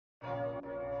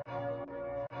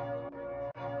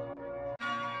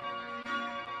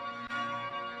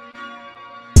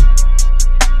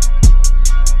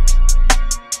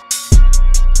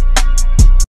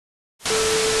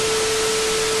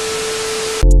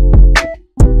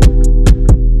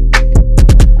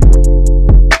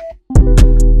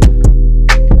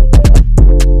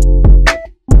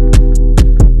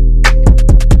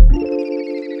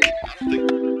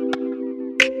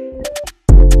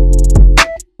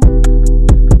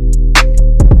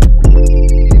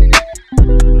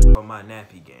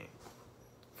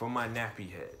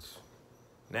nappy heads.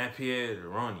 Nappy head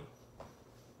Ronnie.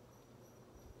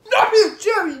 Nappy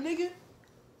Jerry, nigga.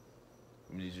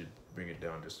 I need you to bring it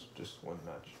down just one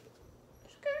notch.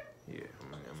 Yeah,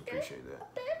 I'm appreciate that.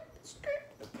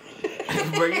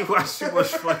 Bro, you watch too much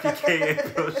fucking KA,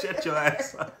 bro. Shut your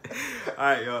ass up.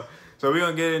 Alright, y'all. So we're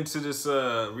gonna get into this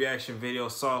reaction video.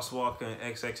 Sauce Walka and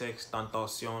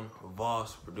XXXTentacion.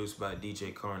 Voss, produced by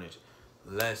DJ Carnage.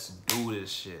 Let's do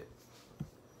this shit.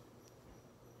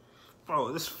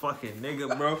 Bro, this fucking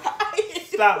nigga, bro.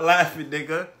 Stop laughing,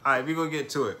 nigga. Alright, we gonna get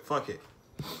to it. Fuck it.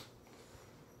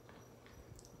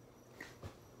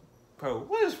 Bro,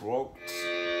 what is wrong?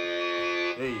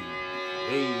 Hey,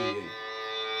 hey, hey.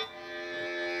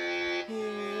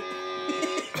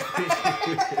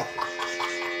 Stupid.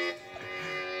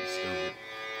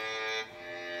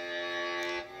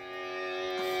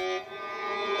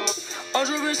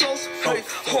 Sauce, hey,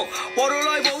 water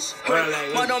like Voss,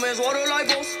 hey, my name is water like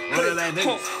Voss, hey,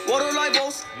 water like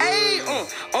Voss, hey,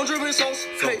 dripping sauce,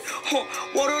 hey,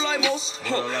 water like Voss,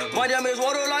 my name is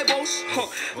water like Voss,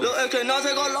 Litty cannot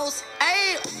take a loss,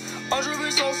 hey,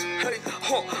 dripping sauce, hey,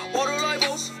 water like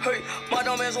Voss, hey, my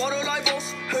name is water like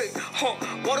Voss, hey,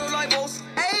 water like Voss,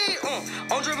 hey,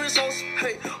 dripping sauce,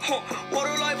 hey,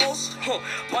 water like Voss,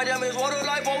 my name is water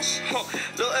like Voss,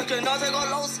 Litty cannot take a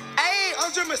loss, hey.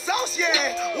 I'm dripping sauce,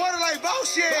 yeah. Water like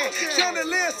Voss, yeah.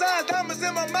 Chandelier size diamonds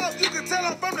in my mouth. You can tell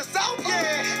I'm from the south,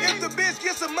 yeah. If the bitch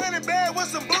gets some money bag with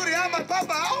some booty, I might pop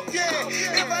her out, yeah.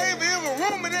 If I ever hear a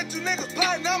rumor that you niggas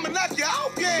plotting, I'ma knock you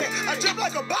out, yeah. I drip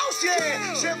like a boss,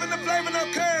 yeah. Chef in the flavor, no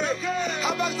curd.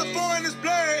 How about the foreign is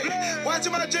blurred?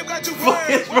 Watching my drip got you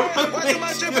worried. Watching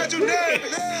my drip got you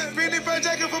nervous. Feeling for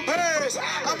jacket from Paris.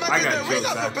 I might get that ring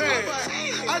up for Paris.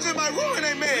 I just might ruin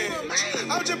they man.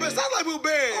 I'm dripping sauce like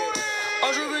blueberry.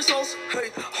 I'm dripping sauce,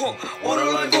 hey, water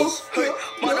like Voss, hey,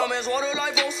 my name is water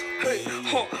like Voss, hey,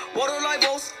 water like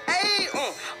Voss, hey,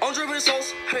 I'm dripping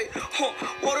sauce, hey,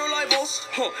 water like Voss,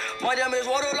 my name is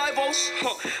water like Voss,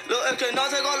 Litty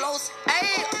cannot take a loss,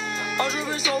 hey, I'm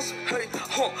dripping sauce, hey,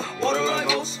 water like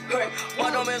Voss, hey, my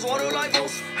name is water like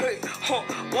Voss, hey,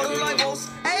 water like Voss,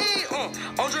 hey,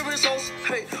 I'm dripping sauce,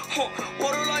 hey,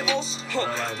 water like Voss,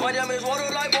 my name is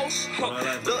water like Voss,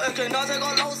 Litty cannot take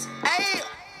a loss, hey.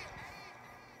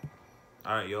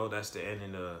 Alright, yo, that's the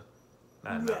ending of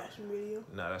video.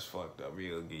 Nah, that's fucked up. We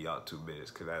gonna give y'all 2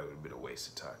 minutes because that would have been a waste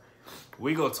of time.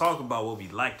 We gonna talk about what we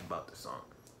liked about the song.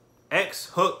 X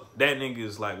Hook, that nigga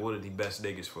is like one of the best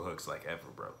niggas for hooks like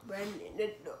ever, bro.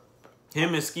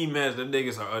 Him and Ski Mask, them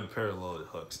niggas are unparalleled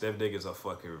hooks. Them niggas are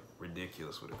fucking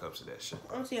ridiculous when it comes to that shit.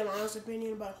 Honestly, my honest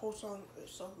opinion about the whole song is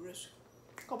so risk.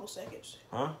 A couple seconds.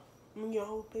 Huh? I'm gonna give a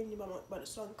whole opinion about the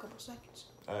song in a couple seconds.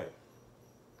 Alright.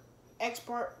 X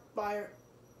part by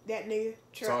that nigga.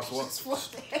 Sauce Walka.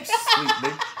 Sweet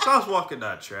nigga. Sauce Walka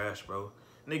not trash, bro.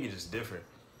 Nigga just different.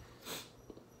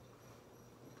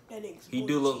 That nigga's he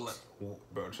do look like,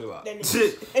 bro. Chill out. That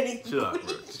nigga's chill out,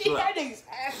 bro. Chill out. That nigga's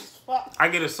ass as fuck. I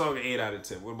get a song an 8 out of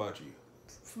 10. What about you?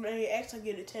 From X, I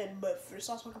get a 10, but for the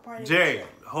Sauce Walka part, Jay,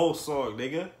 whole song,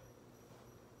 nigga.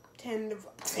 10 to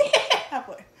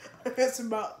halfway. That's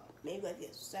about maybe like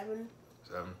a 7.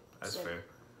 7. That's fair.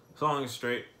 Song is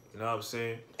straight. You know what I'm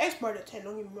saying? X part is 10.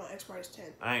 Don't get me wrong. X part is 10.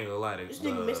 I ain't gonna lie to you. This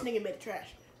nigga made it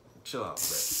trash. Chill out,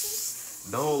 bro.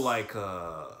 The whole like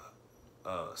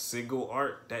single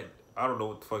art that I don't know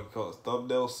what the fuck you call it.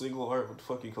 Thumbnail single art. What the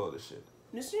fuck you call this shit?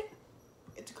 This shit?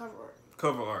 It's a cover art.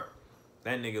 Cover art.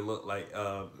 That nigga look like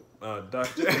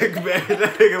Dr. Eggman.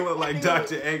 That nigga look like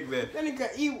Dr. Eggman. That nigga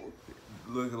evil.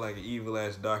 Looking like an evil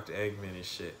ass Dr. Eggman and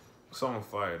shit. Song on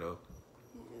fire though.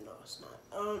 No, it's not.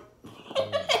 You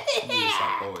need to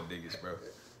stop throwing niggas, bro.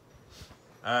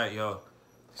 Alright, y'all.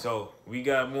 So, we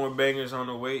got more bangers on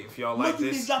the way. If y'all like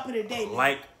this, dropping today,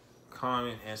 like,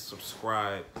 comment, and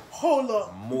subscribe. Hold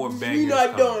up. More bangers. We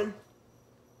not done.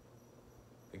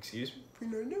 Excuse me? We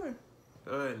not done.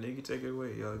 Alright, nigga, take it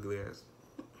away, y'all ugly ass.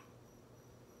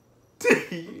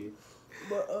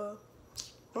 But,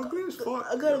 ugly as fuck.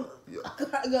 I got a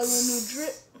little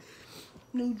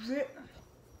new drip.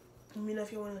 Let me know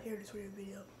if you want to hear this weird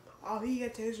video. All he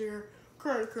got to is your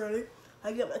curly.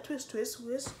 I got my twist.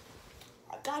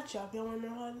 I got y'all. If y'all want to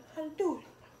know how to do it,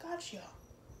 I got y'all.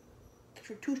 Get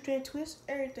your 2-strand twist,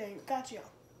 everything. Got y'all.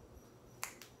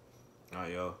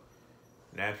 Alright, y'all.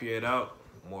 Nappy Head out.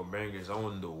 More bangers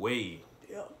on the way.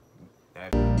 Yep.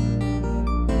 Nappy.